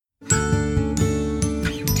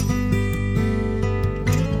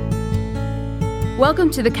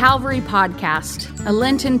Welcome to the Calvary Podcast, a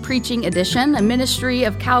Lenten preaching edition, a ministry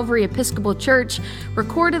of Calvary Episcopal Church,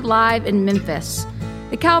 recorded live in Memphis.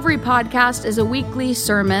 The Calvary Podcast is a weekly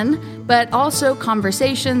sermon, but also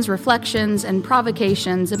conversations, reflections, and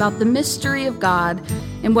provocations about the mystery of God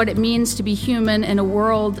and what it means to be human in a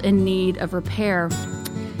world in need of repair.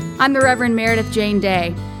 I'm the Reverend Meredith Jane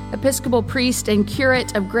Day, Episcopal priest and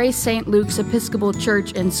curate of Grace St. Luke's Episcopal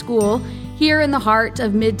Church and School, here in the heart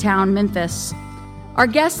of Midtown Memphis. Our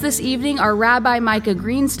guests this evening are Rabbi Micah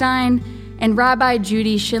Greenstein and Rabbi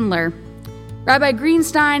Judy Schindler. Rabbi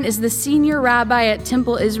Greenstein is the senior rabbi at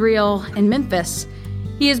Temple Israel in Memphis.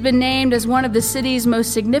 He has been named as one of the city's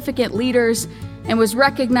most significant leaders and was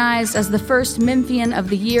recognized as the first Memphian of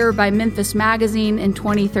the Year by Memphis Magazine in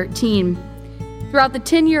 2013. Throughout the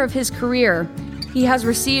tenure of his career, he has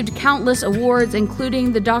received countless awards,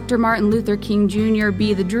 including the Dr. Martin Luther King Jr.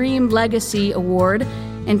 Be the Dream Legacy Award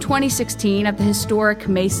in 2016 at the historic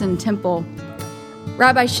Mason Temple.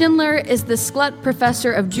 Rabbi Schindler is the Sklut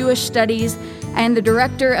Professor of Jewish Studies and the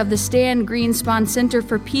director of the Stan Greenspon Center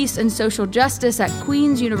for Peace and Social Justice at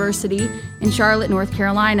Queen's University in Charlotte, North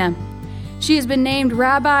Carolina. She has been named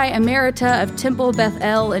Rabbi Emerita of Temple Beth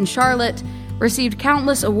El in Charlotte, received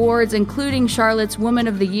countless awards, including Charlotte's Woman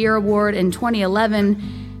of the Year Award in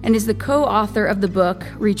 2011, and is the co-author of the book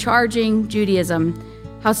Recharging Judaism: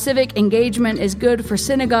 How Civic Engagement is Good for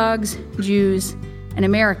Synagogues, Jews, and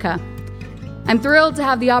America. I'm thrilled to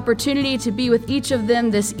have the opportunity to be with each of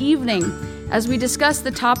them this evening as we discuss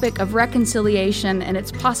the topic of reconciliation and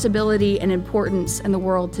its possibility and importance in the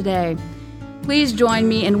world today. Please join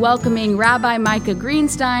me in welcoming Rabbi Micah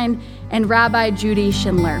Greenstein and Rabbi Judy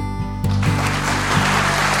Schindler.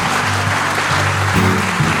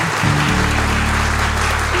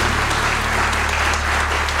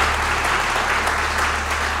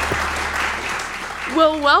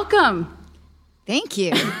 Well, welcome. Thank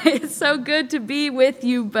you. It's so good to be with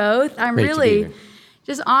you both. I'm Great really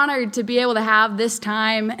just honored to be able to have this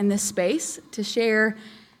time and this space to share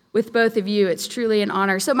with both of you. It's truly an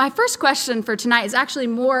honor. So my first question for tonight is actually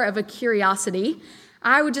more of a curiosity.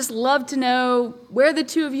 I would just love to know where the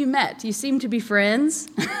two of you met. You seem to be friends.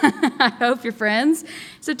 I hope you're friends.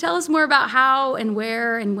 So tell us more about how and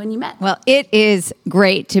where and when you met. Well, it is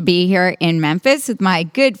great to be here in Memphis with my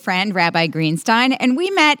good friend, Rabbi Greenstein. And we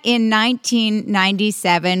met in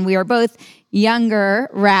 1997. We were both younger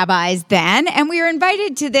rabbis then. And we were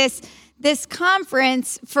invited to this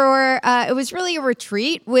conference for, it was really a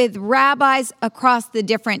retreat with rabbis across the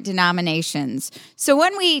different denominations. So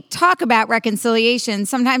when we talk about reconciliation,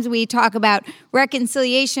 sometimes we talk about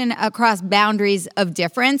reconciliation across boundaries of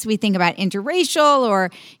difference. We think about interracial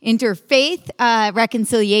or interfaith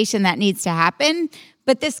reconciliation that needs to happen.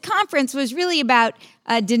 But this conference was really about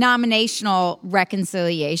denominational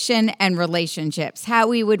reconciliation and relationships, how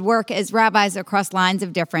we would work as rabbis across lines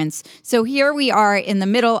of difference. So here we are in the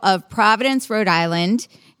middle of Providence, Rhode Island,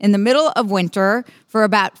 in the middle of winter for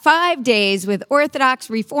about 5 days with Orthodox,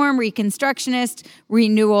 Reform, Reconstructionist,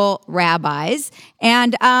 Renewal rabbis.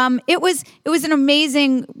 And it was an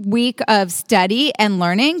amazing week of study and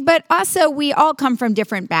learning, but also we all come from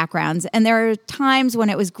different backgrounds. And there are times when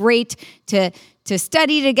it was great to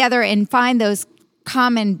study together and find those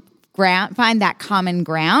common ground.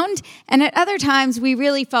 And at other times, we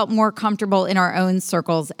really felt more comfortable in our own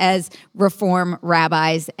circles as Reform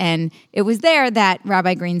rabbis. And it was there that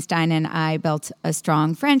Rabbi Greenstein and I built a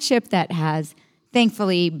strong friendship that has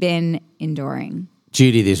thankfully been enduring.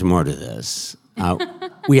 Judy, there's more to this.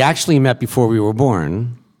 We actually met before we were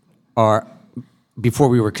born, or before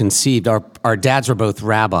we were conceived. Our dads were both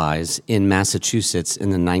rabbis in Massachusetts in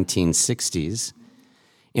the 1960s.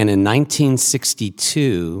 And in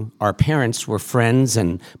 1962, our parents were friends,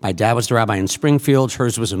 and my dad was the rabbi in Springfield,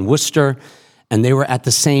 hers was in Worcester, and they were at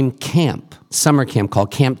the same camp, summer camp called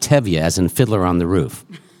Camp Tevye, as in Fiddler on the Roof.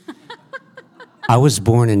 I was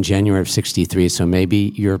born in January of 63, so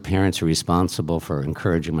maybe your parents are responsible for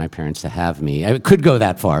encouraging my parents to have me. It could go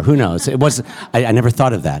that far, who knows? It was I never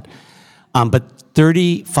thought of that. But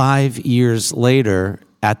 35 years later,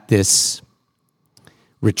 at this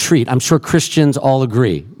retreat, I'm sure Christians all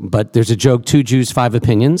agree, but there's a joke, 2 Jews, 5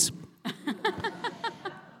 opinions.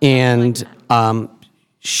 And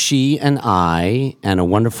she and I and a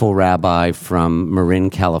wonderful rabbi from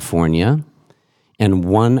Marin, California, and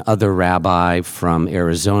one other rabbi from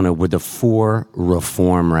Arizona were the 4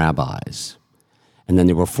 Reform rabbis. And then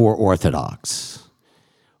there were 4 Orthodox,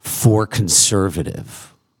 4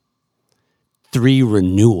 Conservative, 3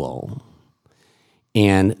 Renewal.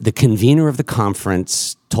 And the convener of the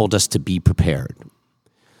conference told us to be prepared.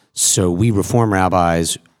 So we Reform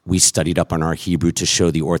rabbis we studied up on our Hebrew to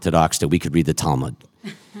show the Orthodox that we could read the Talmud.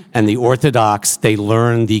 And the Orthodox, they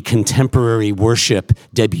learned the contemporary worship,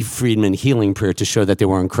 Debbie Friedman healing prayer to show that they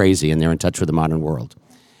weren't crazy and they're in touch with the modern world.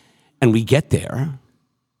 And we get there,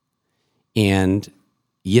 and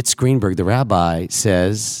Yitz Greenberg, the rabbi,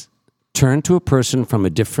 says, turn to a person from a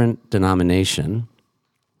different denomination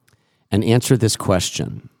and answer this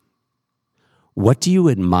question. What do you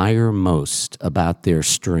admire most about their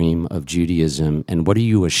stream of Judaism, and what are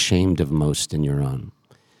you ashamed of most in your own?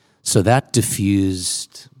 So that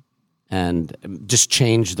diffused and just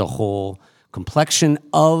changed the whole complexion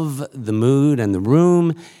of the mood and the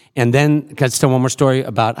room. And then, can I tell one more story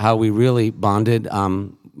about how we really bonded?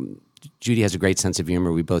 Judy has a great sense of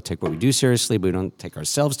humor. We both take what we do seriously, but we don't take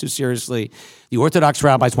ourselves too seriously. The Orthodox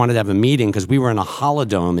rabbis wanted to have a meeting because we were in a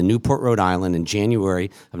holodome in Newport, Rhode Island in January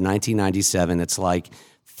of 1997. It's like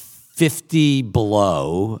 50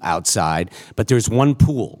 below outside, but there's one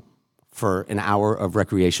pool for an hour of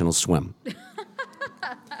recreational swim.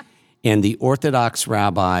 And the Orthodox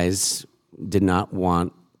rabbis did not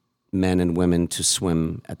want men and women to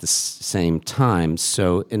swim at the same time.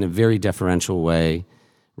 So in a very deferential way,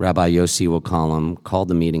 Rabbi Yossi, we'll call him, called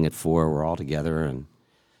the meeting at 4:00. We're all together, and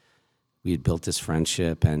we had built this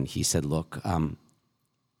friendship. And he said, look,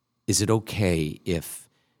 is it okay if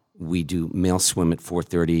we do male swim at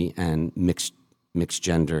 4:30 and mixed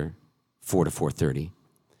gender 4 to 4:30?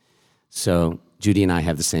 So Judy and I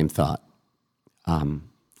have the same thought.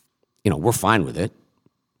 We're fine with it.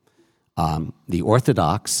 The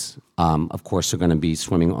Orthodox, of course, are going to be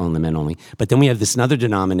swimming on the men only. But then we have this other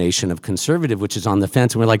denomination of conservative, which is on the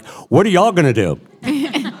fence. And we're like, what are y'all going to do?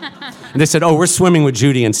 And they said, we're swimming with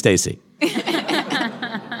Judy and Stacy.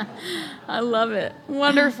 I love it.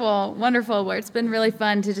 Wonderful, wonderful. Well, it's been really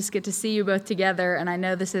fun to just get to see you both together. And I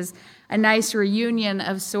know this is a nice reunion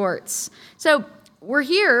of sorts. So we're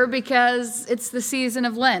here because it's the season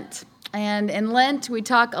of Lent. And in Lent, we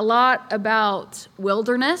talk a lot about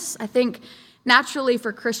wilderness. I think naturally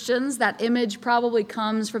for Christians, that image probably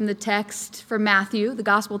comes from the text from Matthew, the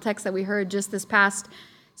gospel text that we heard just this past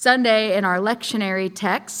Sunday in our lectionary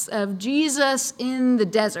text of Jesus in the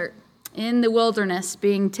desert, in the wilderness,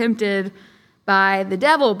 being tempted by the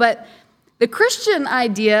devil. But the Christian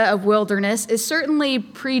idea of wilderness is certainly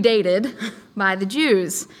predated by the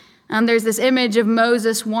Jews. There's this image of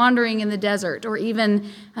Moses wandering in the desert, or even,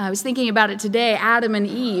 I was thinking about it today, Adam and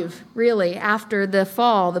Eve, really, after the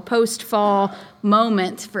fall, the post-fall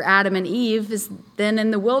moment for Adam and Eve is then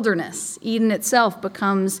in the wilderness. Eden itself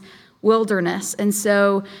becomes wilderness. And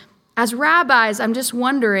so, as rabbis, I'm just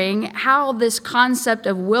wondering how this concept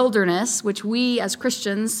of wilderness, which we as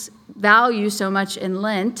Christians value so much in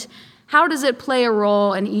Lent, how does it play a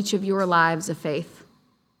role in each of your lives of faith?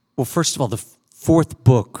 Well, first of all, the fourth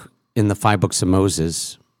book in the 5 books of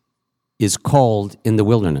Moses is called In the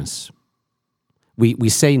Wilderness. We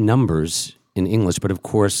say Numbers in English, but of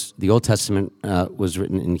course the Old Testament was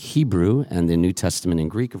written in Hebrew and the New Testament in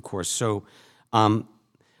Greek, of course. So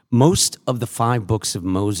most of the 5 books of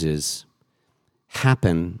Moses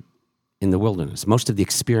happen in the wilderness. Most of the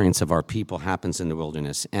experience of our people happens in the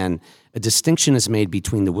wilderness. And a distinction is made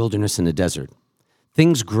between the wilderness and the desert.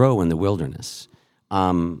 Things grow in the wilderness.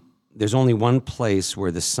 There's only one place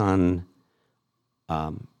where the sun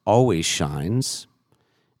always shines,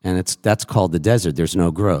 and that's called the desert. There's no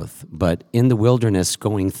growth. But in the wilderness,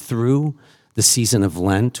 going through the season of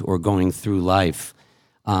Lent or going through life,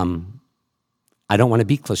 I don't want to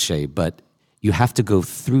be cliche, but you have to go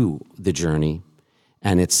through the journey,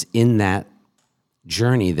 and it's in that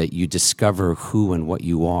journey that you discover who and what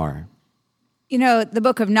you are. You know, the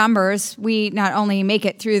book of Numbers, we not only make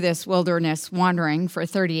it through this wilderness wandering for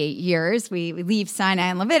 38 years, we leave Sinai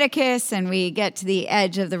and Leviticus, and we get to the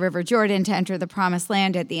edge of the River Jordan to enter the Promised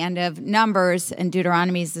Land at the end of Numbers, and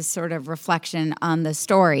Deuteronomy is this sort of reflection on the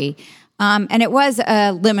story. And it was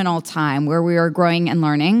a liminal time where we were growing and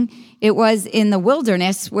learning. It was in the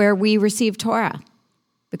wilderness where we received Torah,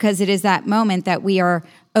 because it is that moment that we are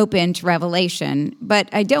open to revelation. But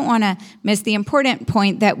I don't want to miss the important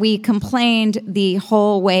point that we complained the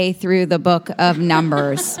whole way through the book of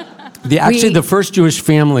Numbers. The first Jewish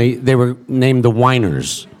family, they were named the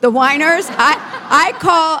Whiners. The Whiners?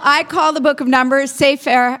 I call the book of Numbers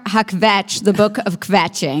Sefer HaKvetch, the book of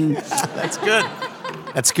kvetching. That's good.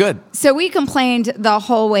 That's good. So we complained the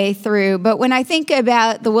whole way through. But when I think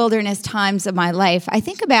about the wilderness times of my life, I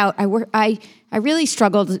think about I really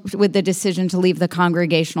struggled with the decision to leave the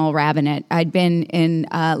Congregational Rabbinate. I'd been in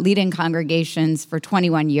leading congregations for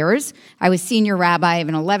 21 years. I was senior rabbi of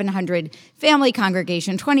an 1,100 family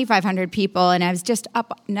congregation, 2,500 people, and I was just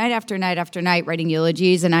up night after night after night writing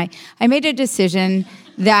eulogies. And I made a decision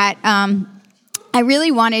that I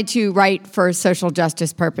really wanted to write for social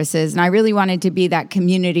justice purposes, and I really wanted to be that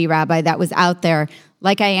community rabbi that was out there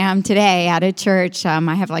like I am today at a church.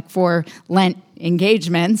 I have like 4 Lent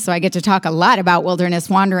engagements, so I get to talk a lot about wilderness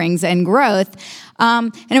wanderings and growth.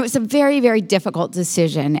 And it was a very, very difficult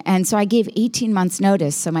decision. And so I gave 18 months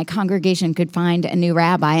notice so my congregation could find a new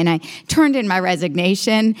rabbi. And I turned in my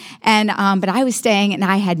resignation, but I was staying and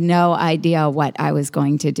I had no idea what I was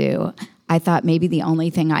going to do. I thought maybe the only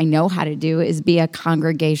thing I know how to do is be a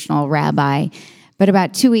congregational rabbi. But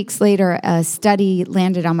about 2 weeks later, a study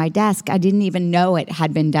landed on my desk. I didn't even know it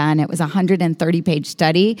had been done. It was a 130-page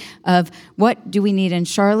study of what do we need in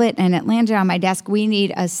Charlotte, and it landed on my desk. We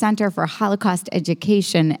need a Center for Holocaust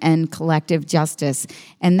Education and Collective Justice.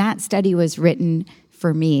 And that study was written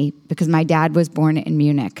for me because my dad was born in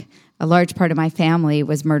Munich. A large part of my family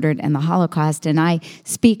was murdered in the Holocaust, and I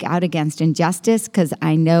speak out against injustice because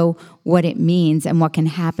I know what it means and what can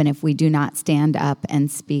happen if we do not stand up and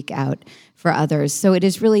speak out for others. So it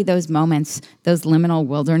is really those moments, those liminal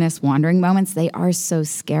wilderness wandering moments, they are so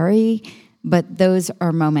scary, but those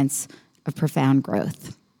are moments of profound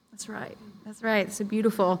growth. That's right. That's right. It's a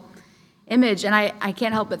beautiful image. And I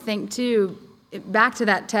can't help but think, too, back to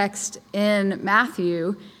that text in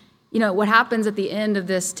Matthew, you know, what happens at the end of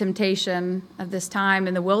this temptation, of this time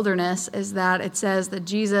in the wilderness, is that it says that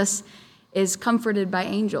Jesus is comforted by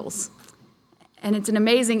angels. And it's an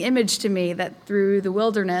amazing image to me that through the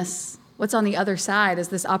wilderness, what's on the other side is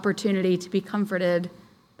this opportunity to be comforted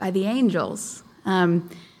by the angels. So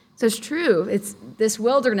it's true. It's this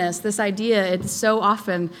wilderness, this idea, it's so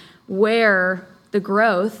often where the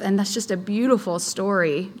growth, and that's just a beautiful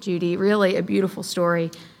story, Judy, really a beautiful story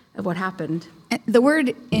of what happened. The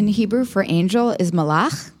word in Hebrew for angel is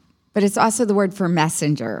malach, but it's also the word for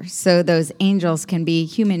messenger. So those angels can be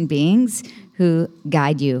human beings who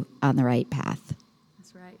guide you on the right path.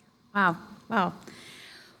 That's right. Wow.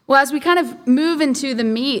 Well, as we kind of move into the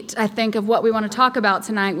meat, I think, of what we want to talk about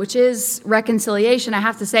tonight, which is reconciliation, I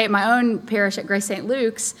have to say at my own parish at Grace St.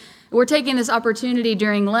 Luke's, we're taking this opportunity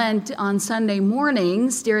during Lent on Sunday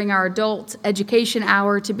mornings during our adult education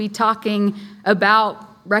hour to be talking about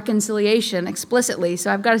reconciliation explicitly.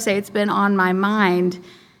 So I've got to say it's been on my mind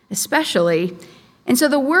especially. And so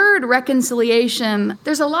the word reconciliation,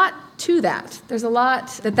 there's a lot to that. There's a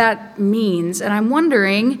lot that means. And I'm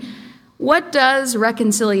wondering, what does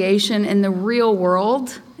reconciliation in the real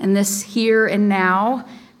world, in this here and now,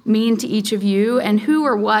 mean to each of you? And who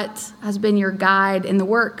or what has been your guide in the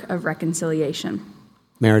work of reconciliation?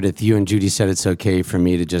 Meredith, you and Judy said it's okay for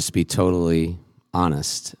me to just be totally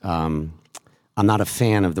honest. I'm not a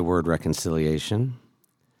fan of the word reconciliation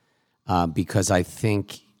because I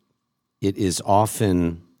think it is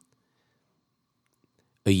often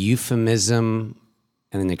a euphemism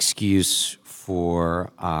and an excuse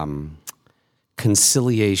for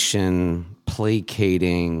conciliation,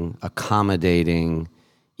 placating, accommodating,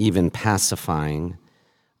 even pacifying.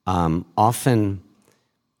 Often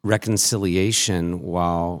reconciliation,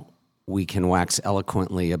 while we can wax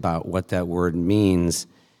eloquently about what that word means,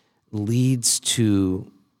 leads to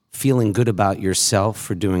feeling good about yourself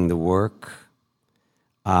for doing the work.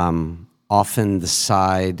 Often the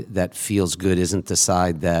side that feels good isn't the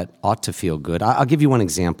side that ought to feel good. I'll give you one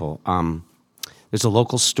example. There's a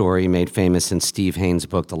local story made famous in Steve Haynes'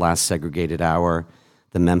 book, The Last Segregated Hour,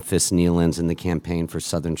 the Memphis kneel-ins and the campaign for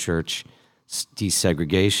Southern Church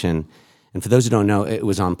desegregation. And for those who don't know, it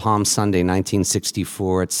was on Palm Sunday,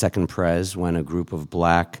 1964 at Second Pres when a group of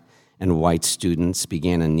black and white students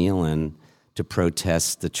began a kneel-in to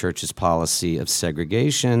protest the church's policy of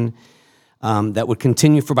segregation that would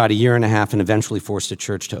continue for about a year and a half and eventually force the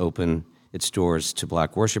church to open its doors to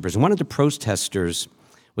black worshipers. And one of the protesters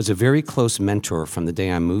was a very close mentor from the day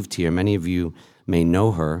I moved here. Many of you may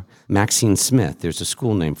know her, Maxine Smith. There's a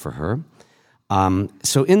school name for her.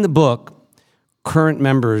 So in the book, current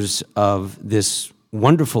members of this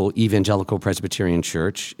wonderful evangelical Presbyterian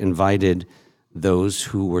church invited those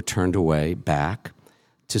who were turned away back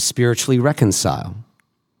to spiritually reconcile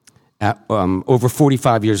over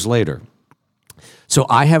 45 years later. So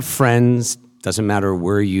I have friends, doesn't matter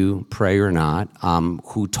where you pray or not,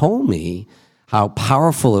 who told me how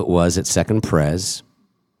powerful it was at Second Pres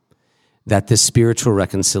that this spiritual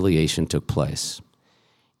reconciliation took place.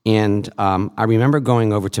 And I remember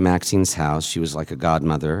going over to Maxine's house. She was like a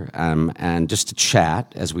godmother, and just to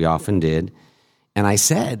chat, as we often did. And I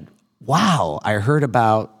said, wow, I heard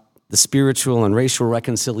about the spiritual and racial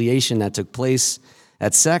reconciliation that took place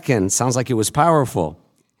at Second. Sounds like it was powerful.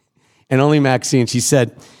 And only Maxine, she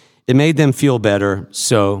said, it made them feel better.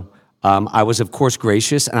 So I was, of course,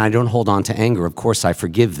 gracious, and I don't hold on to anger. Of course, I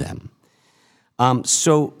forgive them.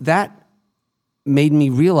 So that made me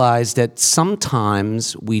realize that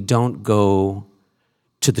sometimes we don't go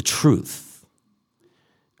to the truth.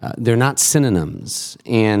 They're not synonyms.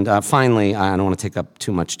 And finally, I don't want to take up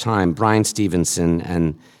too much time, Brian Stevenson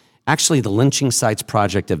and actually the Lynching Sites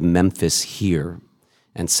Project of Memphis here,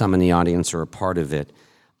 and some in the audience are a part of it,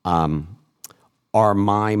 are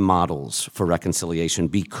my models for reconciliation,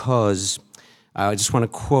 because I just want to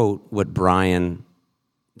quote what Brian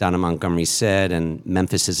down in Montgomery said, and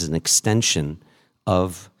Memphis is an extension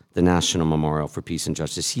of the National Memorial for Peace and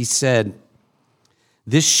Justice. He said,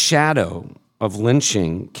 "This shadow of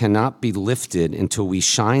lynching cannot be lifted until we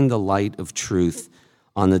shine the light of truth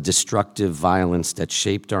on the destructive violence that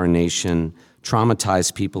shaped our nation,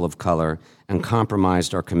 traumatized people of color, and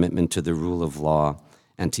compromised our commitment to the rule of law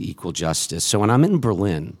and to equal justice." So when I'm in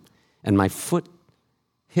Berlin and my foot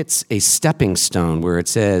hits a stepping stone where it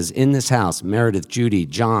says, in this house, Meredith, Judy,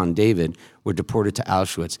 John, David were deported to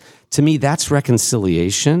Auschwitz, to me, that's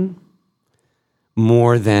reconciliation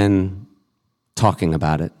more than talking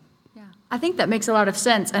about it. Yeah, I think that makes a lot of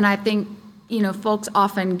sense. And I think, folks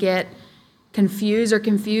often get confuse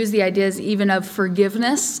the ideas even of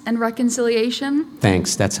forgiveness and reconciliation.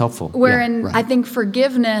 Thanks, that's helpful. Wherein Yeah, right. I think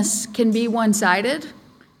forgiveness can be one-sided,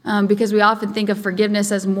 because we often think of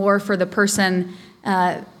forgiveness as more for the person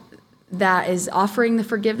that is offering the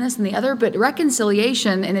forgiveness than the other. But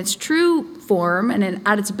reconciliation in its true form and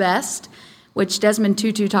at its best, which Desmond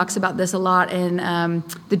Tutu talks about this a lot in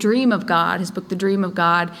The Dream of God, his book, The Dream of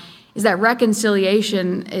God, is that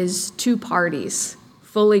reconciliation is two parties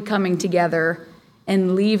fully coming together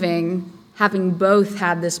and leaving, having both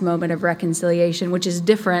had this moment of reconciliation, which is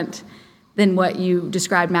different than what you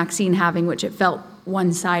described Maxine having, which it felt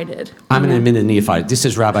one-sided. I'm an admitted neophyte. This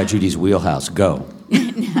is Rabbi Judy's wheelhouse. Go.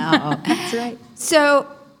 No. That's right. So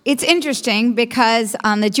it's interesting because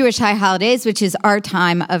on the Jewish high holidays, which is our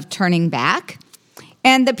time of turning back,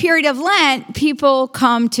 and the period of Lent, people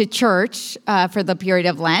come to church for the period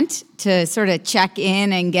of Lent to sort of check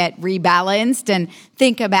in and get rebalanced and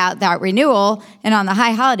think about that renewal. And on the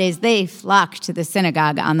high holidays, they flock to the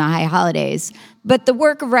synagogue on the high holidays. But the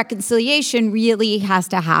work of reconciliation really has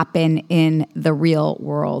to happen in the real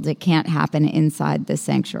world. It can't happen inside the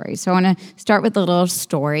sanctuary. So I want to start with a little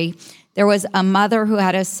story. There was a mother who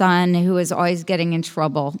had a son who was always getting in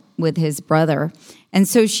trouble with his brother. And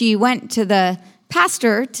so she went to the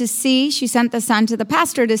pastor she sent the son to the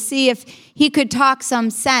pastor to see if he could talk some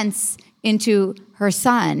sense into her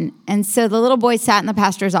son. And so the little boy sat in the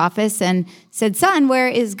pastor's office and said, "Son, where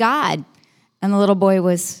is God?" And the little boy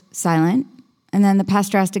was silent. And then the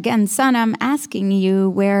pastor asked again, "Son, I'm asking you,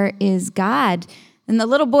 where is God?" And the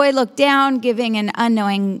little boy looked down, giving an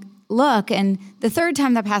unknowing look. And the third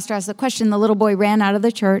time the pastor asked the question, the little boy ran out of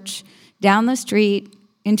the church, down the street,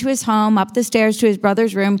 into his home, up the stairs to his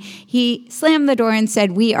brother's room. He slammed the door and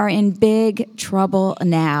said, "We are in big trouble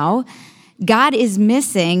now. God is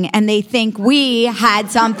missing, and they think we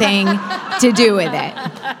had something to do with it."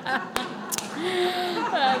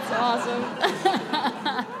 That's awesome.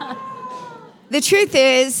 The truth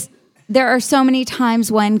is, there are so many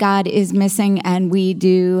times when God is missing, and we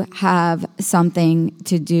do have something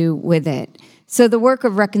to do with it. So the work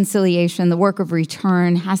of reconciliation, the work of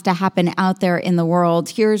return has to happen out there in the world.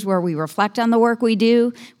 Here's where we reflect on the work we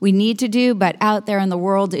need to do, but out there in the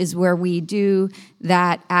world is where we do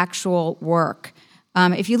that actual work.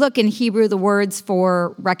 If you look in Hebrew, the words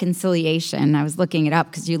for reconciliation, I was looking it up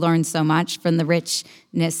because you learn so much from the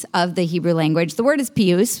richness of the Hebrew language. The word is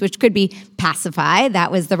pius, which could be pacify. That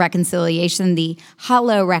was the reconciliation, the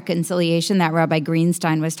hollow reconciliation that Rabbi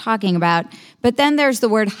Greenstein was talking about. But then there's the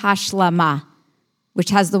word hashlama,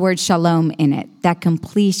 which has the word shalom in it, that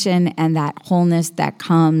completion and that wholeness that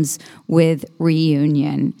comes with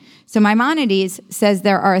reunion. So Maimonides says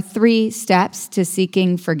there are 3 steps to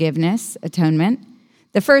seeking forgiveness, atonement.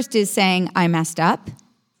 The first is saying, I messed up.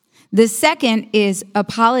 The second is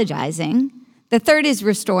apologizing. The third is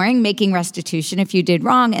restoring, making restitution if you did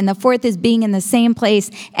wrong. And the fourth is being in the same place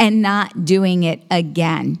and not doing it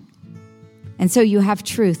again. And so you have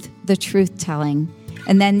truth, the truth-telling.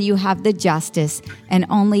 And then you have the justice, and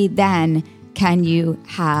only then can you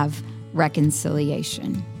have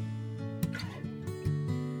reconciliation.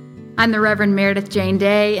 I'm the Reverend Meredith Jane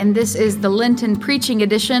Day, and this is the Lenten preaching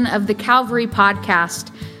edition of the Calvary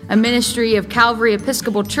Podcast, a ministry of Calvary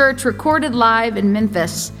Episcopal Church recorded live in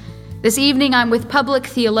Memphis. This evening, I'm with public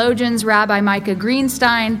theologians Rabbi Micah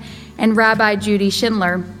Greenstein and Rabbi Judy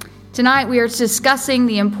Schindler. Tonight, we are discussing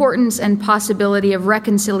the importance and possibility of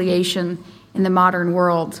reconciliation in the modern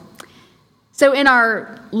world. So in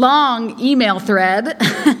our long email thread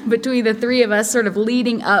between the three of us sort of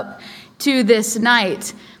leading up to this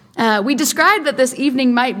night, we described that this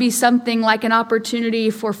evening might be something like an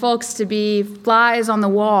opportunity for folks to be flies on the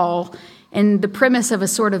wall in the premise of a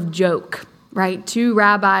sort of joke, right? Two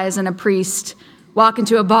rabbis and a priest walk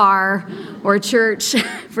into a bar or a church,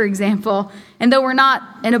 for example. And though we're not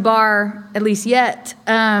in a bar, at least yet,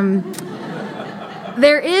 there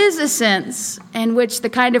is a sense in which the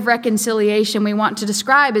kind of reconciliation we want to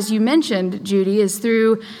describe, as you mentioned, Judy, is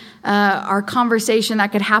through our conversation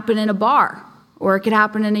that could happen in a bar, or it could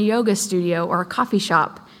happen in a yoga studio or a coffee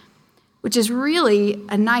shop, which is really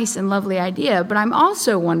a nice and lovely idea. But I'm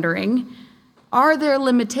also wondering, are there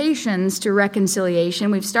limitations to reconciliation?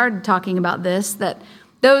 We've started talking about this, that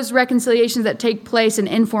those reconciliations that take place in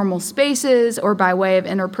informal spaces or by way of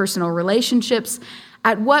interpersonal relationships,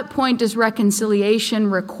 at what point does reconciliation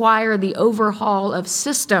require the overhaul of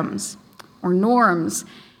systems or norms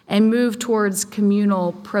and move towards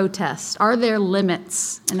communal protest? Are there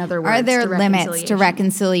limits, in other words, Are there limits to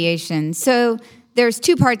reconciliation? So there's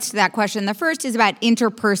two parts to that question. The first is about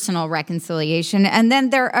interpersonal reconciliation, and then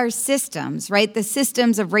there are systems, right? The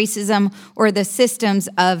systems of racism or the systems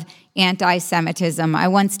of anti-Semitism. I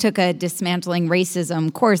once took a dismantling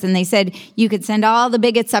racism course, and they said you could send all the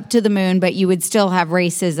bigots up to the moon, but you would still have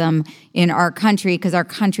racism in our country because our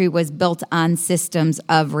country was built on systems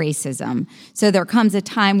of racism. So there comes a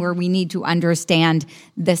time where we need to understand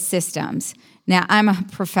the systems. Now, I'm a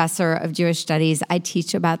professor of Jewish studies. I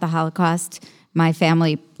teach about the Holocaust. My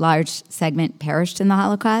family, large segment, perished in the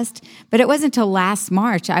Holocaust. But it wasn't until last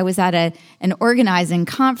March I was at an organizing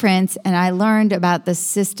conference, and I learned about the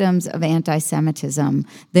systems of anti-Semitism,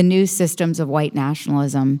 the new systems of white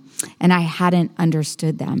nationalism, and I hadn't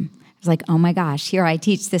understood them. I was like, oh my gosh, here I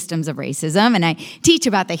teach systems of racism, and I teach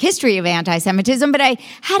about the history of anti-Semitism, but I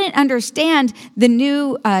hadn't understand the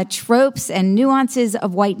new tropes and nuances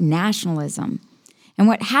of white nationalism. And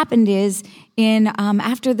what happened is,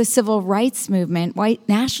 after the civil rights movement, white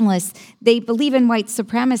nationalists, they believe in white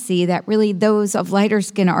supremacy, that really those of lighter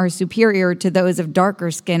skin are superior to those of darker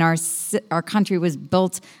skin. Our country was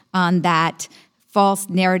built on that false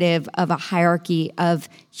narrative of a hierarchy of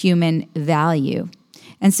human value.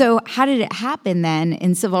 And so how did it happen then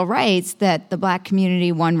in civil rights that the black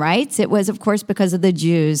community won rights? It was, of course, because of the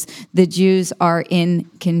Jews. The Jews are in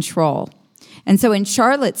control. And so in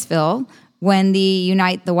Charlottesville, when the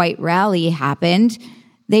Unite the White rally happened,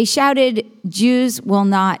 they shouted, "Jews will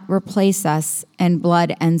not replace us in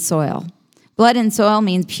blood and soil." Blood and soil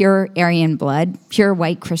means pure Aryan blood, pure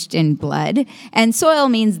white Christian blood. And soil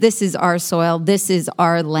means this is our soil, this is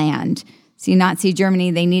our land. See, Nazi Germany,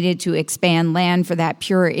 they needed to expand land for that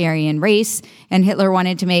pure Aryan race, and Hitler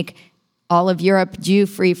wanted to make all of Europe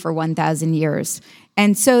Jew-free for 1,000 years.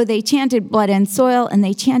 And so they chanted blood and soil, and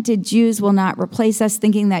they chanted Jews will not replace us,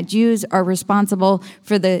 thinking that Jews are responsible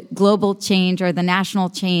for the global change or the national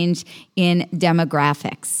change in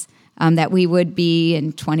demographics, that we would be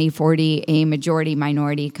in 2040 a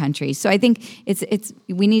majority-minority country. So I think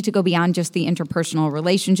we need to go beyond just the interpersonal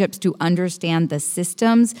relationships to understand the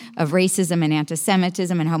systems of racism and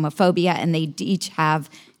anti-Semitism and homophobia, and they each have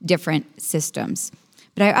different systems.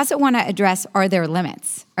 But I also want to address, are there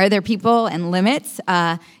limits? Are there people and limits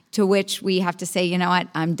to which we have to say, you know what,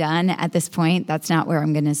 I'm done at this point. That's not where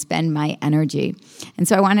I'm going to spend my energy. And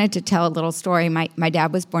so I wanted to tell a little story. My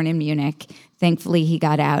dad was born in Munich. Thankfully, he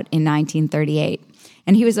got out in 1938.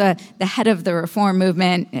 And he was the head of the Reform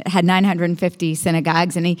movement. It had 950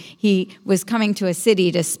 synagogues, and he was coming to a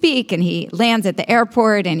city to speak, and he lands at the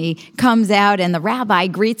airport, and he comes out, and the rabbi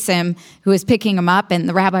greets him, who is picking him up, and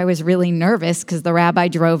the rabbi was really nervous because the rabbi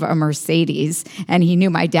drove a Mercedes, and he knew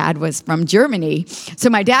my dad was from Germany. So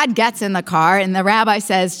my dad gets in the car, and the rabbi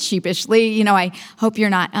says sheepishly, you know, I hope you're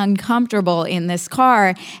not uncomfortable in this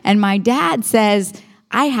car. And my dad says,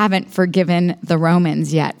 I haven't forgiven the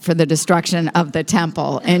Romans yet for the destruction of the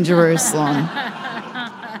temple in Jerusalem.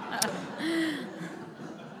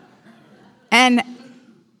 And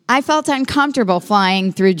I felt uncomfortable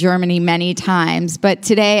flying through Germany many times, but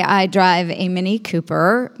today I drive a Mini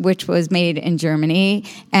Cooper, which was made in Germany,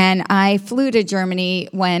 and I flew to Germany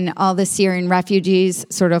when all the Syrian refugees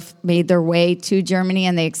sort of made their way to Germany,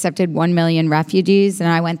 and they accepted 1 million refugees,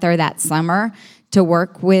 and I went there that summer to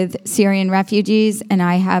work with Syrian refugees, and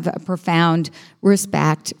I have a profound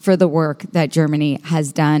respect for the work that Germany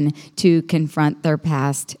has done to confront their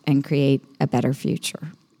past and create a better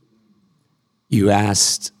future. You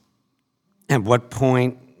asked, at what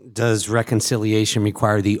point does reconciliation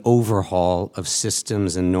require the overhaul of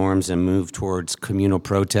systems and norms and move towards communal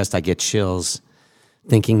protest? I get chills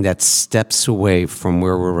thinking that steps away from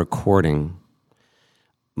where we're recording,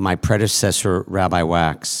 my predecessor, Rabbi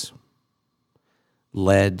Wax,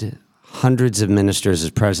 led hundreds of ministers as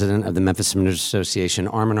president of the Memphis Ministers Association,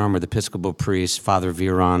 arm in arm with Episcopal priest Father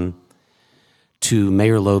Viron, to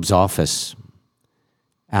Mayor Loeb's office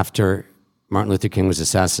after Martin Luther King was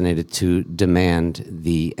assassinated to demand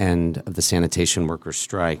the end of the sanitation workers'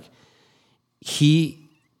 strike. He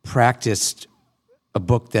practiced a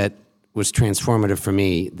book that was transformative for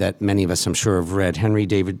me that many of us, I'm sure, have read, Henry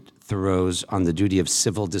David Thoreau's On the Duty of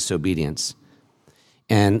Civil Disobedience.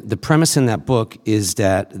 And the premise in that book is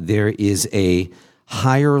that there is a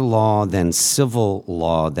higher law than civil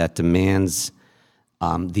law that demands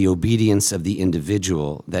the obedience of the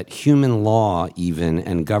individual, that human law even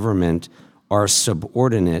and government are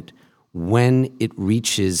subordinate when it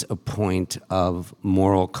reaches a point of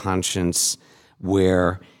moral conscience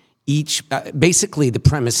where basically the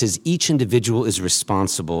premise is each individual is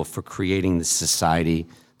responsible for creating the society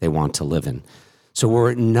they want to live in. So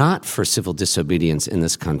were it not for civil disobedience in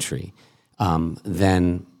this country,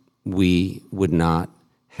 then we would not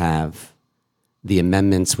have the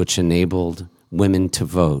amendments which enabled women to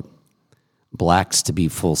vote, blacks to be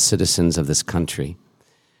full citizens of this country.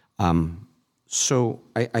 So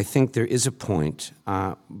I think there is a point,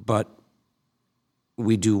 but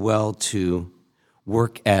we do well to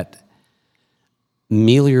work at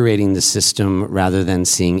ameliorating the system rather than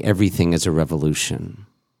seeing everything as a revolution.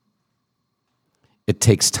 It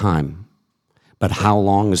takes time, but how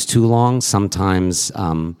long is too long? Sometimes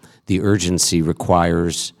the urgency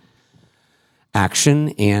requires action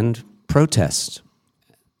and protest.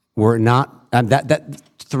 We're not, that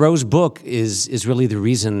Thoreau's book is really the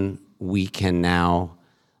reason we can now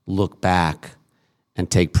look back and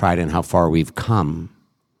take pride in how far we've come,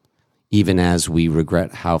 even as we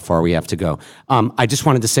regret how far we have to go. I just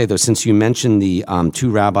wanted to say, though, since you mentioned the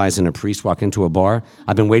two rabbis and a priest walk into a bar,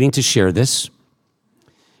 I've been waiting to share this.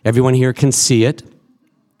 Everyone here can see it.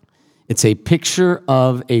 It's a picture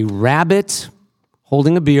of a rabbit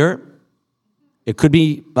holding a beer. It could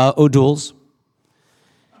be O'Doul's.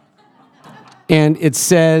 And it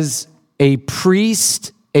says, a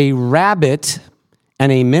priest, a rabbit,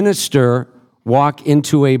 and a minister walk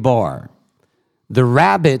into a bar. The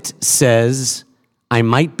rabbit says, I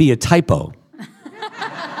might be a typo.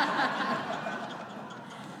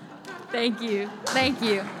 Thank you. Thank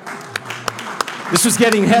you. This was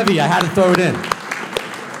getting heavy. I had to throw it in.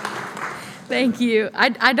 Thank you.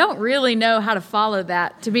 I don't really know how to follow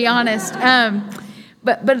that, to be honest.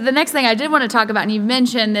 But the next thing I did want to talk about, and you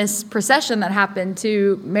mentioned this procession that happened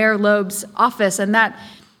to Mayor Loeb's office, and that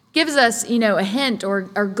gives us, a hint or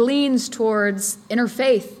gleans towards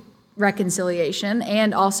interfaith reconciliation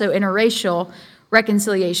and also interracial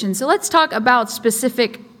reconciliation. So let's talk about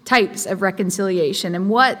specific types of reconciliation and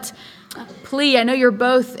what plea. I know you're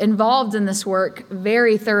both involved in this work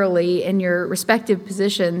very thoroughly in your respective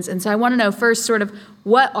positions. And so I want to know first sort of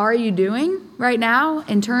what are you doing right now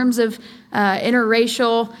in terms of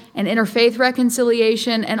interracial and interfaith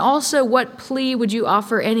reconciliation? And also what plea would you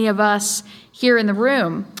offer any of us here in the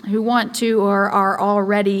room who want to or are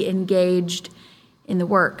already engaged in the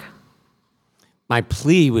work? My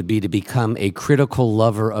plea would be to become a critical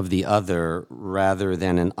lover of the other rather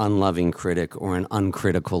than an unloving critic or an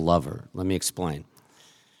uncritical lover. Let me explain.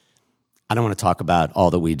 I don't want to talk about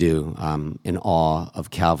all that we do in awe of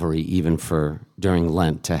Calvary, even for during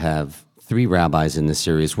Lent to have 3 rabbis in this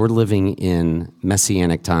series. We're living in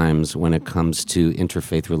messianic times when it comes to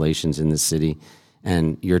interfaith relations in the city,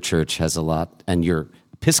 and your church has a lot, and your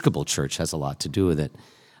Episcopal church has a lot to do with it.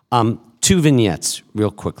 2 vignettes,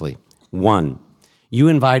 real quickly. 1. You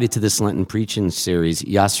invited to this Lenten preaching series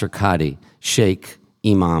Yasser Qadhi, Sheikh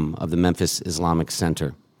Imam of the Memphis Islamic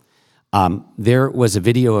Center. There was a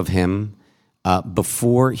video of him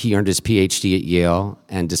before he earned his PhD at Yale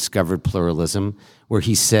and discovered pluralism, where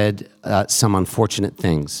he said some unfortunate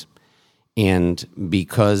things. And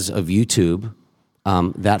because of YouTube,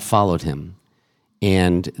 that followed him.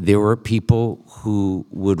 And there were people who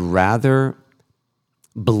would rather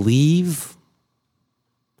believe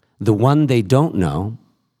the one they don't know,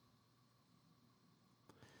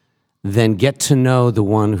 then get to know the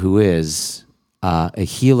one who is a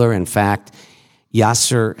healer. In fact,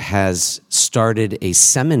 Yasser has started a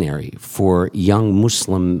seminary for young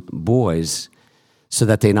Muslim boys so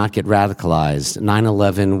that they not get radicalized.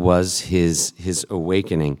 9/11 was his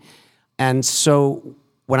awakening. And so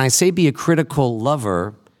when I say be a critical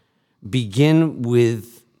lover, begin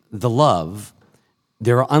with the love.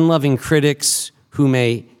 There are unloving critics who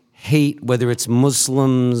may hate whether it's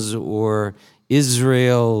Muslims or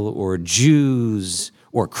Israel or Jews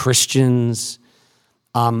or Christians.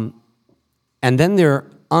 And then there are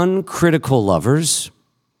uncritical lovers,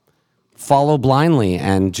 follow blindly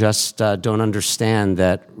and just don't understand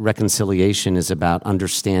that reconciliation is about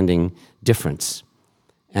understanding difference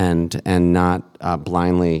and not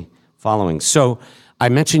blindly following. So I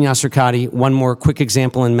mentioned Yasser Qadhi. One more quick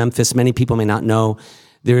example in Memphis. Many people may not know.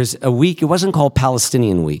 There's a week, it wasn't called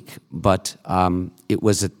Palestinian Week, but it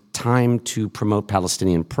was a time to promote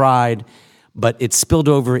Palestinian pride, but it spilled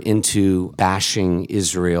over into bashing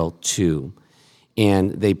Israel too.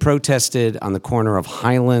 And they protested on the corner of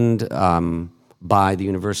Highland by the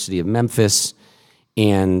University of Memphis.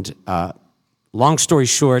 And long story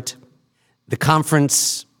short, the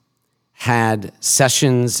conference had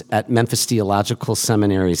sessions at Memphis Theological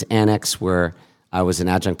Seminary's annex, where I was an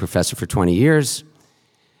adjunct professor for 20 years.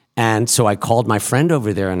 And so I called my friend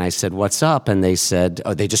over there and I said, "What's up?" And they said,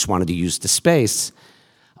 "Oh, they just wanted to use the space.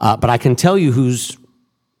 But I can tell you who's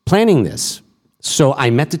planning this." So I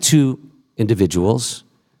met the two individuals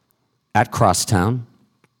at Crosstown,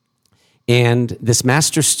 and this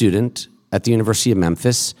master's student at the University of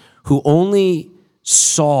Memphis who only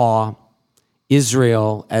saw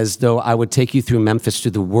Israel as though I would take you through Memphis to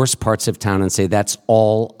the worst parts of town and say that's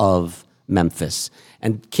all of Memphis.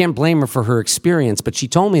 And can't blame her for her experience, but she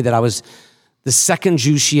told me that I was the second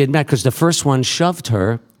Jew she had met because the first one shoved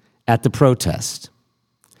her at the protest.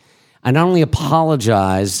 I not only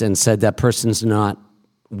apologized and said that person's not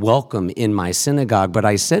welcome in my synagogue, but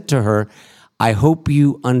I said to her, "I hope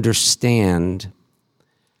you understand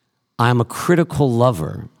I'm a critical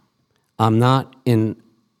lover. I'm not an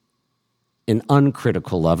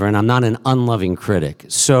uncritical lover, and I'm not an unloving critic."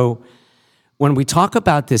 So when we talk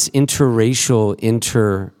about this interracial,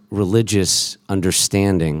 interreligious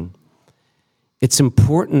understanding, it's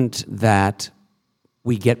important that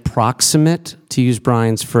we get proximate, to use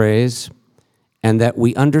Brian's phrase, and that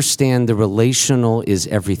we understand the relational is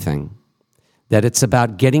everything. That it's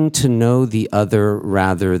about getting to know the other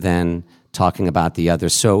rather than talking about the other.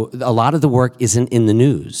 So a lot of the work isn't in the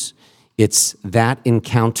news. It's that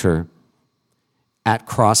encounter at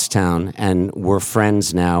Crosstown, and we're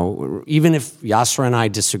friends now, even if Yasser and I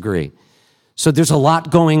disagree. So there's a lot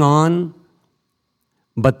going on,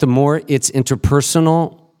 but the more it's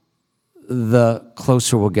interpersonal, the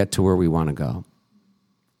closer we'll get to where we want to go.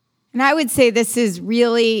 And I would say this is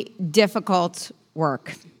really difficult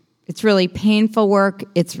work. It's really painful work.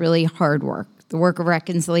 It's really hard work. The work of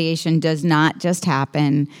reconciliation does not just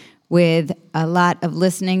happen with a lot of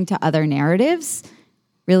listening to other narratives,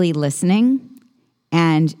 really listening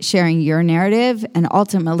and sharing your narrative and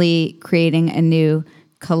ultimately creating a new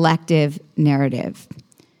collective narrative.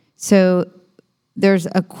 So there's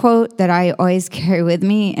a quote that I always carry with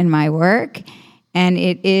me in my work, and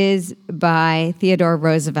it is by Theodore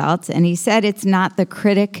Roosevelt. And he said, "It's not the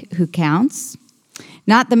critic who counts,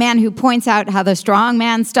 not the man who points out how the strong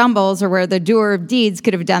man stumbles or where the doer of deeds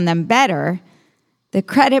could have done them better. The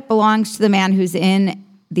credit belongs to the man who's in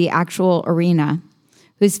the actual arena,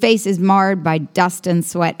 whose face is marred by dust and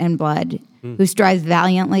sweat and blood, who strives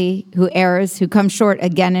valiantly, who errs, who comes short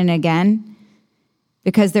again and again,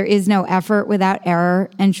 because there is no effort without error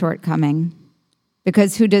and shortcoming.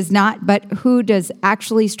 Because who does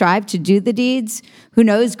actually strive to do the deeds, who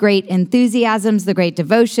knows great enthusiasms, the great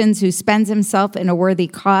devotions, who spends himself in a worthy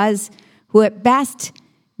cause, who at best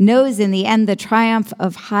knows in the end the triumph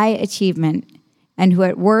of high achievement, and who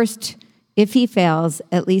at worst, if he fails,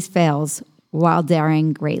 at least fails while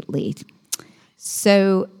daring greatly."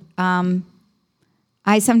 So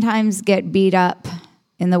I sometimes get beat up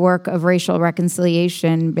in the work of racial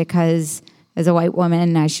reconciliation because as a white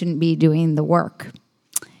woman, I shouldn't be doing the work.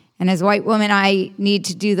 And as a white woman, I need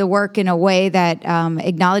to do the work in a way that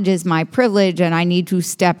acknowledges my privilege, and I need to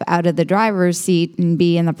step out of the driver's seat and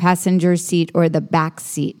be in the passenger seat or the back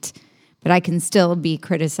seat. But I can still be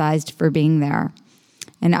criticized for being there.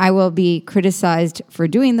 And I will be criticized for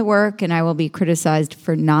doing the work, and I will be criticized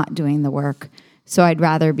for not doing the work. So I'd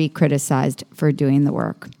rather be criticized for doing the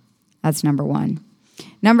work. That's number one.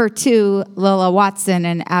 Number two, Lola Watson,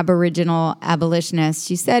 an Aboriginal abolitionist,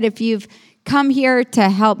 she said, "If you've come here to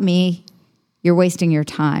help me, you're wasting your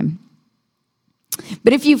time.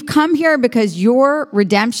 But if you've come here because your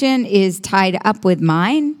redemption is tied up with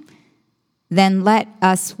mine, then let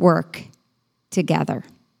us work together."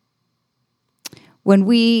 When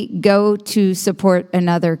we go to support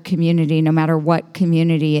another community, no matter what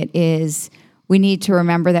community it is, we need to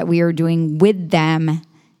remember that we are doing with them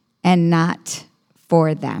and not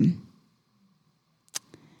for them.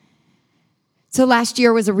 So last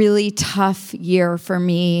year was a really tough year for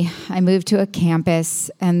me. I moved to a campus,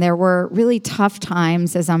 and there were really tough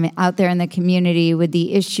times as I'm out there in the community with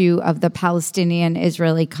the issue of the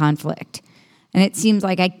Palestinian-Israeli conflict. And it seems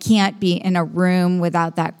like I can't be in a room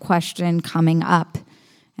without that question coming up.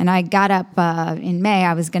 And I got up in May,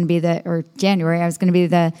 January, I was going to be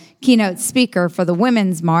the keynote speaker for the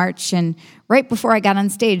Women's March. And right before I got on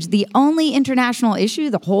stage, the only international issue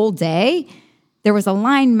the whole day, there was a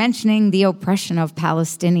line mentioning the oppression of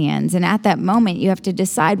Palestinians. And at that moment, you have to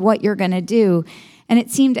decide what you're going to do. And it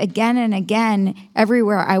seemed again and again,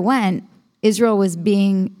 everywhere I went, Israel was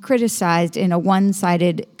being criticized in a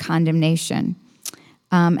one-sided condemnation.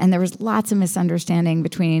 And there was lots of misunderstanding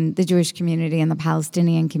between the Jewish community and the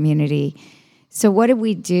Palestinian community. So what did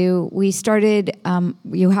we do? We started,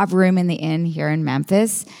 you have Room in the Inn here in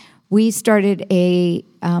Memphis. We started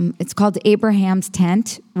it's called Abraham's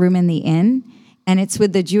Tent, Room in the Inn. And it's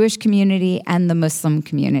with the Jewish community and the Muslim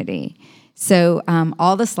community. So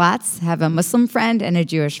all the slots have a Muslim friend and a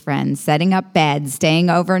Jewish friend, setting up beds, staying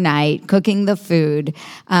overnight, cooking the food.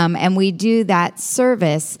 And we do that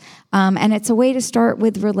service. And it's a way to start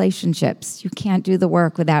with relationships. You can't do the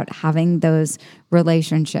work without having those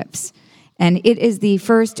relationships. And it is the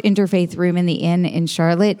first interfaith Room in the Inn in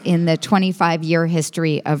Charlotte in the 25-year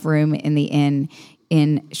history of Room in the Inn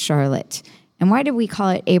in Charlotte. And why did we call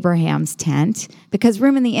it Abraham's Tent? Because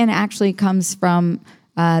Room in the Inn actually comes from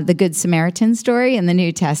the Good Samaritan story in the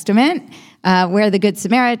New Testament, where the Good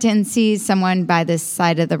Samaritan sees someone by the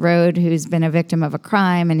side of the road who's been a victim of a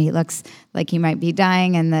crime, and he looks like he might be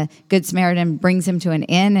dying, and the Good Samaritan brings him to an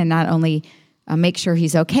inn and not only makes sure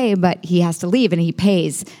he's okay, but he has to leave, and he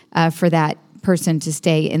pays for that person to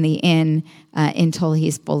stay in the inn until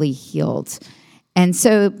he's fully healed. And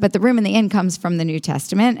so, but the Room in the Inn comes from the New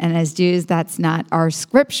Testament, and as Jews, that's not our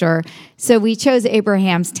scripture. So we chose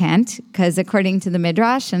Abraham's tent because according to the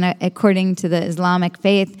Midrash and according to the Islamic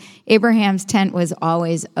faith, Abraham's tent was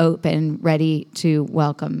always open, ready to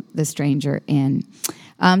welcome the stranger in.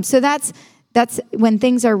 So that's when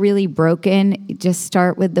things are really broken, just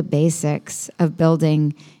start with the basics of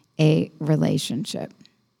building a relationship.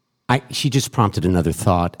 She just prompted another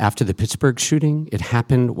thought. After the Pittsburgh shooting, it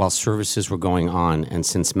happened while services were going on. And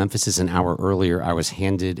since Memphis is an hour earlier, I was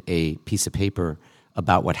handed a piece of paper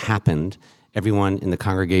about what happened. Everyone in the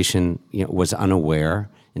congregation was unaware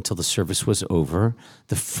until the service was over.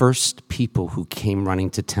 The first people who came running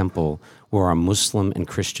to temple were our Muslim and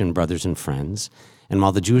Christian brothers and friends. And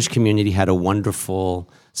while the Jewish community had a wonderful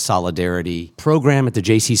solidarity program at the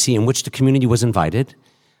JCC in which the community was invited,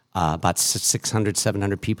 about 600,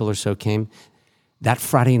 700 people or so came. That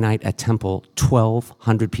Friday night at Temple,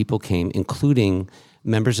 1,200 people came, including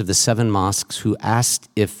members of the 7 mosques who asked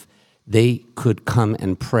if they could come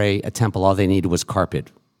and pray at Temple. All they needed was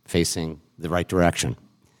carpet facing the right direction.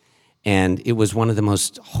 And it was one of the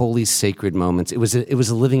most holy, sacred moments. It was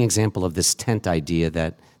a living example of this tent idea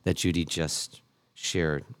that Judy just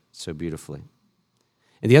shared so beautifully.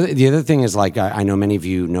 And the other thing is, like, I know many of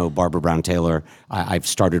you know Barbara Brown Taylor. I've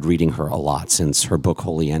started reading her a lot since her book,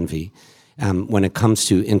 Holy Envy. When it comes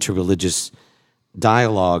to interreligious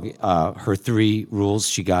dialogue, her 3 rules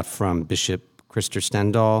she got from Bishop Krister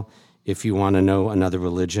Stendahl: if you want to know another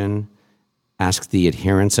religion, ask the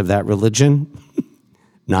adherents of that religion,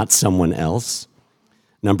 not someone else.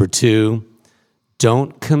 Number 2,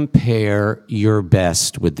 don't compare your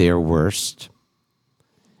best with their worst.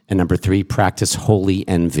 And number 3, practice holy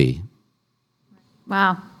envy.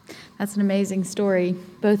 Wow, that's an amazing story,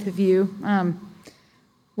 both of you.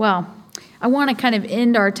 Well, I want to kind of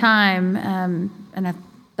end our time, and I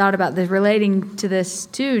thought about this relating to this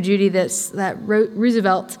too, Judy, that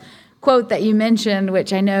Roosevelt quote that you mentioned,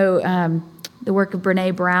 which I know the work of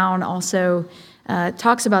Brene Brown also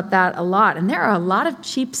talks about that a lot. And there are a lot of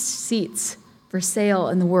cheap seats for sale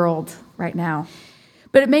in the world right now.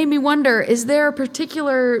 But it made me wonder, is there a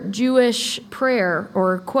particular Jewish prayer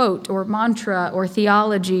or quote or mantra or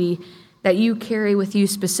theology that you carry with you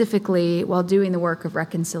specifically while doing the work of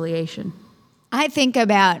reconciliation? I think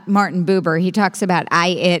about Martin Buber. He talks about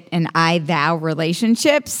I-it and I-thou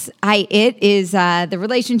relationships. I-it is the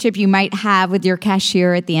relationship you might have with your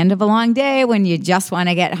cashier at the end of a long day when you just want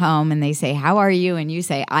to get home and they say, "How are you?" And you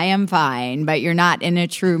say, "I am fine," but you're not in a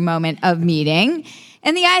true moment of meeting.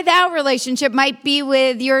 And the I-thou relationship might be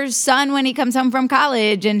with your son when he comes home from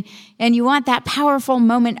college, and you want that powerful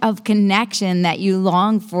moment of connection that you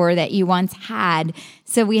long for, that you once had.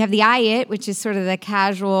 So we have the I-it, which is sort of the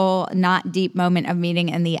casual, not deep moment of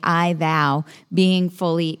meeting, and the I-thou, being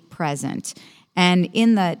fully present. And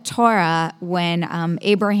in the Torah, when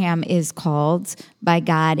Abraham is called by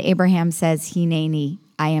God, Abraham says, Hineni,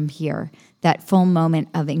 I am here. That full moment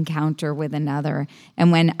of encounter with another.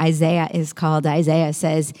 And when Isaiah is called, Isaiah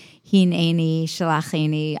says, Hineni,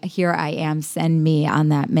 shalacheni, here I am, send me on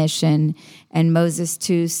that mission. And Moses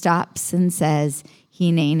too stops and says,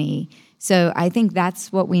 Hineni. So I think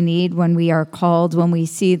that's what we need when we are called, when we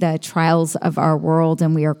see the trials of our world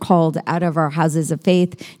and we are called out of our houses of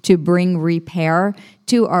faith to bring repair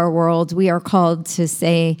to our world. We are called to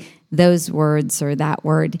say those words, or that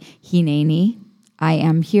word, Hineni. I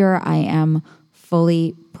am here, I am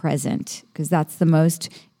fully present, because that's the most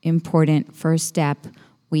important first step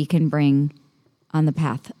we can bring on the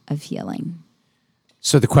path of healing.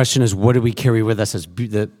 So the question is, what do we carry with us, as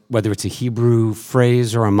whether it's a Hebrew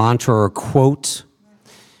phrase or a mantra or a quote?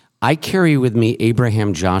 I carry with me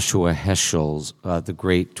Abraham Joshua Heschel, the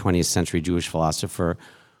great 20th century Jewish philosopher,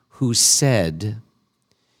 who said,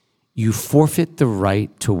 you forfeit the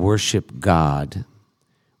right to worship God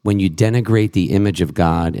when you denigrate the image of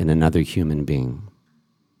God in another human being.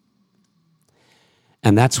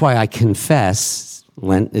 And that's why I confess,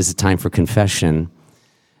 Lent is a time for confession,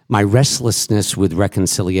 my restlessness with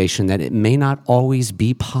reconciliation, that it may not always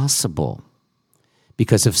be possible.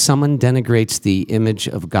 Because if someone denigrates the image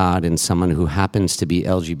of God in someone who happens to be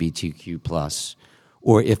LGBTQ+,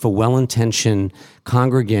 or if a well-intentioned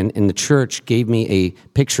congregant in the church gave me a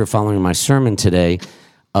picture following my sermon today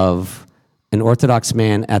of an Orthodox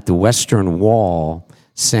man at the Western Wall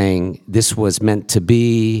saying this was meant to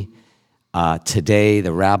be, today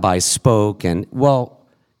the rabbi spoke, and, well,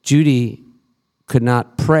 Judy could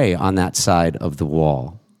not pray on that side of the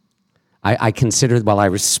wall. I consider, while I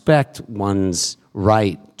respect one's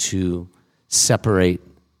right to separate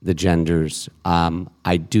the genders,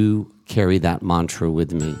 I do carry that mantra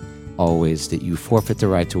with me always, that you forfeit the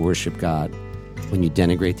right to worship God when you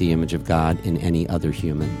denigrate the image of God in any other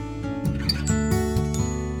human.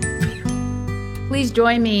 Please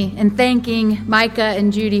join me in thanking Micah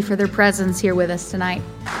and Judy for their presence here with us tonight.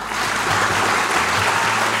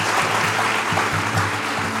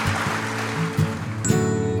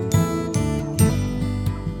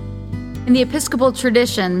 In the Episcopal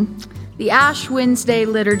tradition, the Ash Wednesday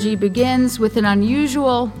liturgy begins with an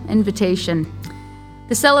unusual invitation.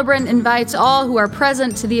 The celebrant invites all who are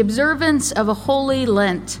present to the observance of a holy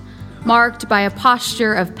Lent, marked by a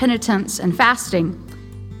posture of penitence and fasting.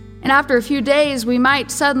 And after a few days, we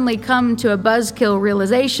might suddenly come to a buzzkill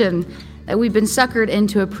realization that we've been suckered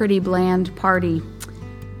into a pretty bland party.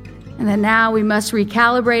 And that now we must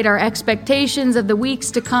recalibrate our expectations of the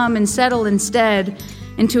weeks to come and settle instead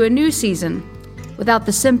into a new season without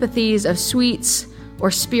the sympathies of sweets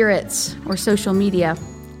or spirits or social media.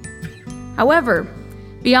 However,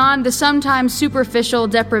 beyond the sometimes superficial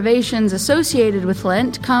deprivations associated with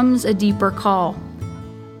Lent comes a deeper call.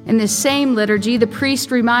 In this same liturgy, the priest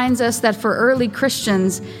reminds us that for early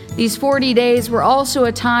Christians, these 40 days were also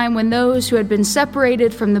a time when those who had been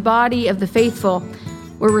separated from the body of the faithful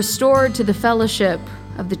were restored to the fellowship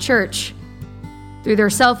of the church. Through their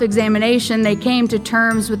self-examination, they came to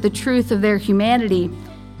terms with the truth of their humanity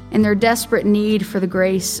and their desperate need for the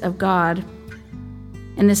grace of God.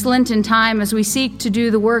 In this Lenten time, as we seek to do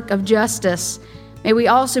the work of justice, may we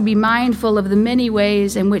also be mindful of the many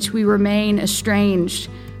ways in which we remain estranged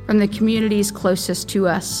from the communities closest to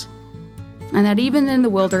us, and that even in the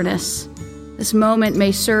wilderness, this moment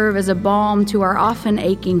may serve as a balm to our often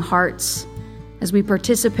aching hearts as we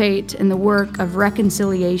participate in the work of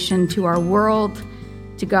reconciliation to our world,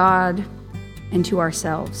 to God, and to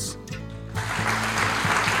ourselves.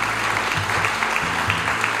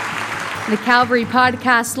 The Calvary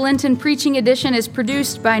Podcast Lenten Preaching Edition is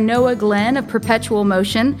produced by Noah Glenn of Perpetual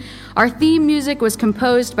Motion. Our theme music was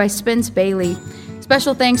composed by Spence Bailey.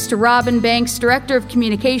 Special thanks to Robin Banks, Director of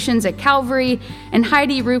Communications at Calvary, and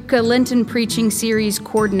Heidi Rupke, Lenten Preaching Series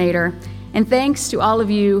Coordinator. And thanks to all of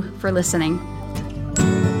you for listening.